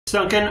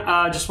Duncan,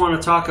 just want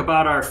to talk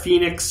about our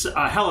Phönix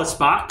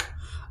Hellesbock.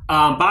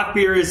 Bock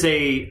beer is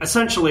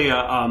essentially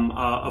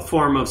a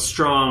form of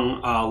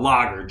strong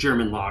lager,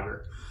 German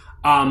lager.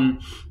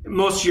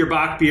 Most of your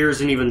Bock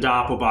beers and even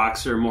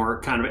Doppelbocks are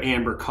more kind of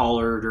amber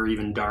colored or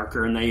even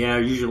darker, and they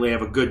usually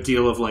have a good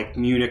deal of like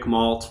Munich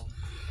malt,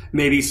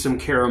 maybe some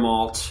caramel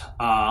malt,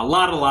 a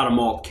lot of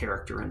malt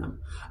character in them.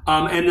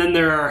 And then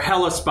there are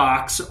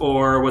Hellesbocks,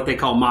 or what they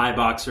call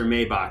Maibocks or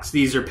Maybocks.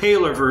 These are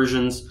paler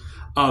versions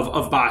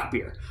of Bock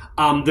beer.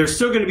 They're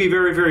still going to be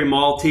very, very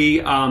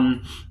malty,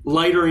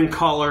 lighter in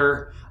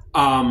color,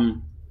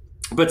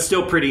 but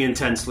still pretty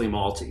intensely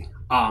malty.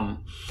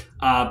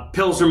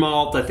 Pilsner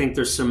malt, I think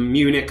there's some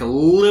Munich, a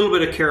little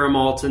bit of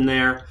caramel malt in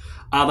there.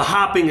 The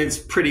hopping is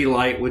pretty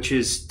light, which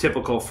is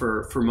typical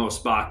for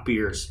most Bock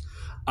beers,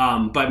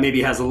 but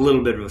maybe has a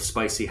little bit of a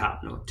spicy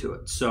hop note to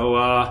it. So,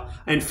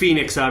 and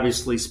Phönix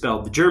obviously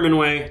spelled the German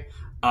way,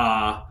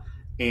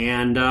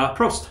 and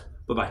Prost.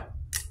 Bye-bye.